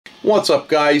What's up,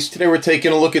 guys? Today we're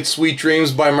taking a look at Sweet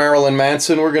Dreams by Marilyn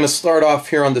Manson. We're going to start off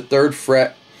here on the 3rd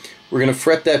fret. We're going to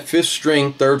fret that 5th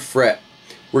string, 3rd fret.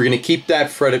 We're going to keep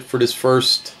that fretted for this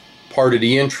first part of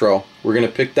the intro. We're going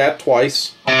to pick that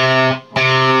twice. Then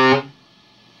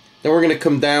we're going to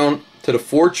come down to the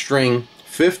 4th string,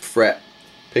 5th fret.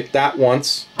 Pick that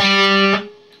once.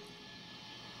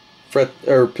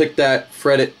 Pick that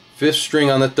fretted 5th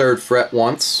string on the 3rd fret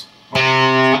once.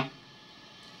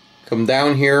 Come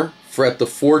down here, fret the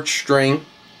 4th string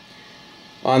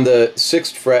on the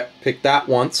 6th fret, pick that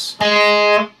once.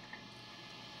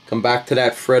 Come back to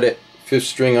that fretted 5th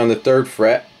string on the 3rd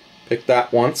fret, pick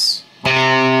that once.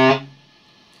 Then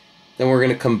we're going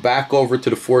to come back over to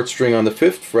the 4th string on the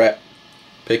 5th fret,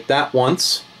 pick that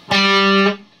once.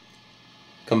 Come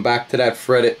back to that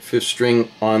fretted 5th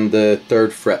string on the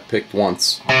 3rd fret, picked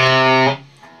once.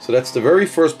 So that's the very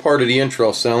first part of the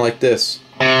intro, sound like this.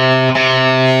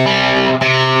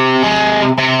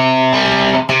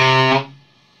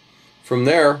 From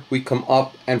there, we come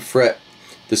up and fret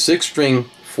the 6th string,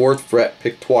 4th fret,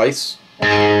 pick twice.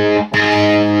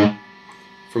 From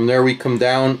there, we come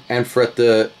down and fret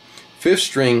the 5th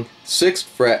string, 6th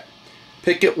fret,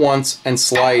 pick it once and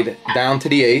slide down to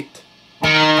the 8th.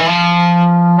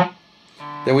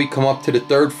 Then we come up to the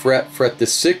 3rd fret, fret the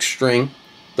 6th string,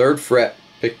 3rd fret,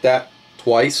 pick that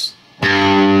twice.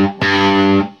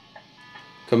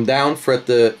 Come down, fret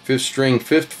the 5th string,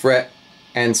 5th fret,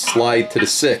 and slide to the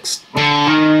 6th.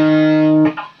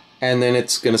 And then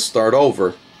it's going to start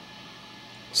over.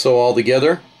 So all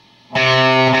together.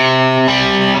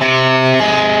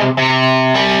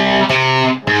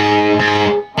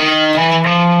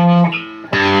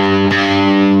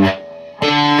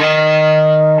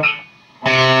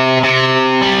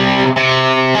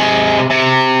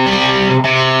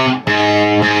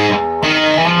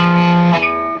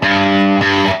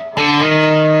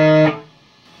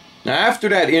 After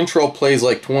that intro plays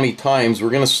like 20 times, we're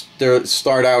going to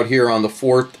start out here on the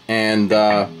 4th and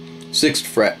 6th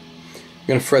fret. You're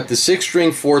going to fret the 6th string,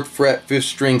 4th fret, 5th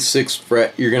string, 6th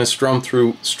fret. You're going to strum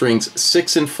through strings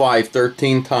 6 and 5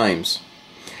 13 times.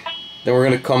 Then we're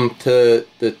going to come to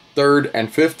the 3rd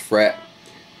and 5th fret.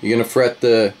 You're going to fret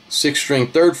the 6th string,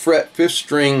 3rd fret, 5th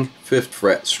string, 5th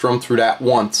fret. Strum through that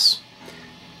once.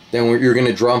 Then you're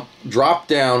going to drop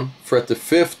down, fret the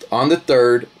 5th on the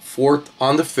 3rd, 4th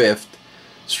on the 5th.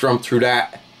 Strum through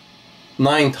that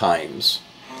 9 times.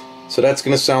 So that's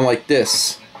going to sound like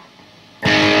this.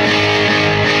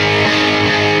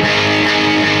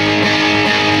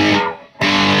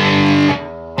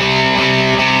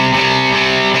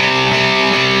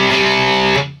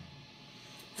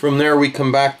 From there we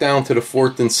come back down to the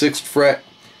 4th and 6th fret,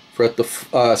 fret the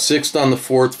 6th on the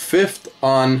 4th, 5th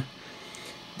on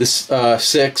the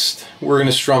 6th. We're going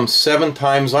to strum 7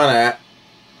 times on that.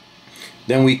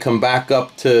 Then we come back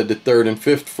up to the 3rd and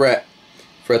 5th fret,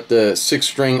 fret the 6th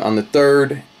string on the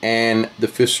 3rd and the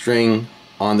 5th string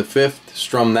on the 5th,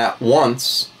 strum that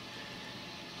once.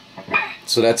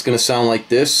 So that's going to sound like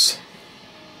this.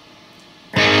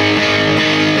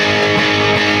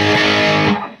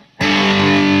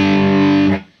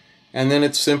 And then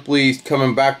it's simply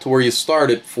coming back to where you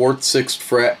started, 4th, 6th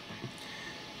fret,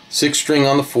 6th string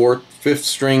on the 4th, 5th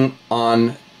string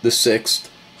on the 6th.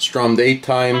 Strummed 8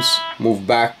 times, move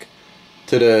back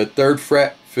to the 3rd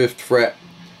fret, 5th fret,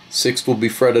 6th will be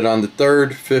fretted on the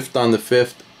 3rd, 5th on the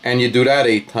 5th, and you do that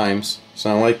 8 times.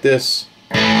 Sound like this.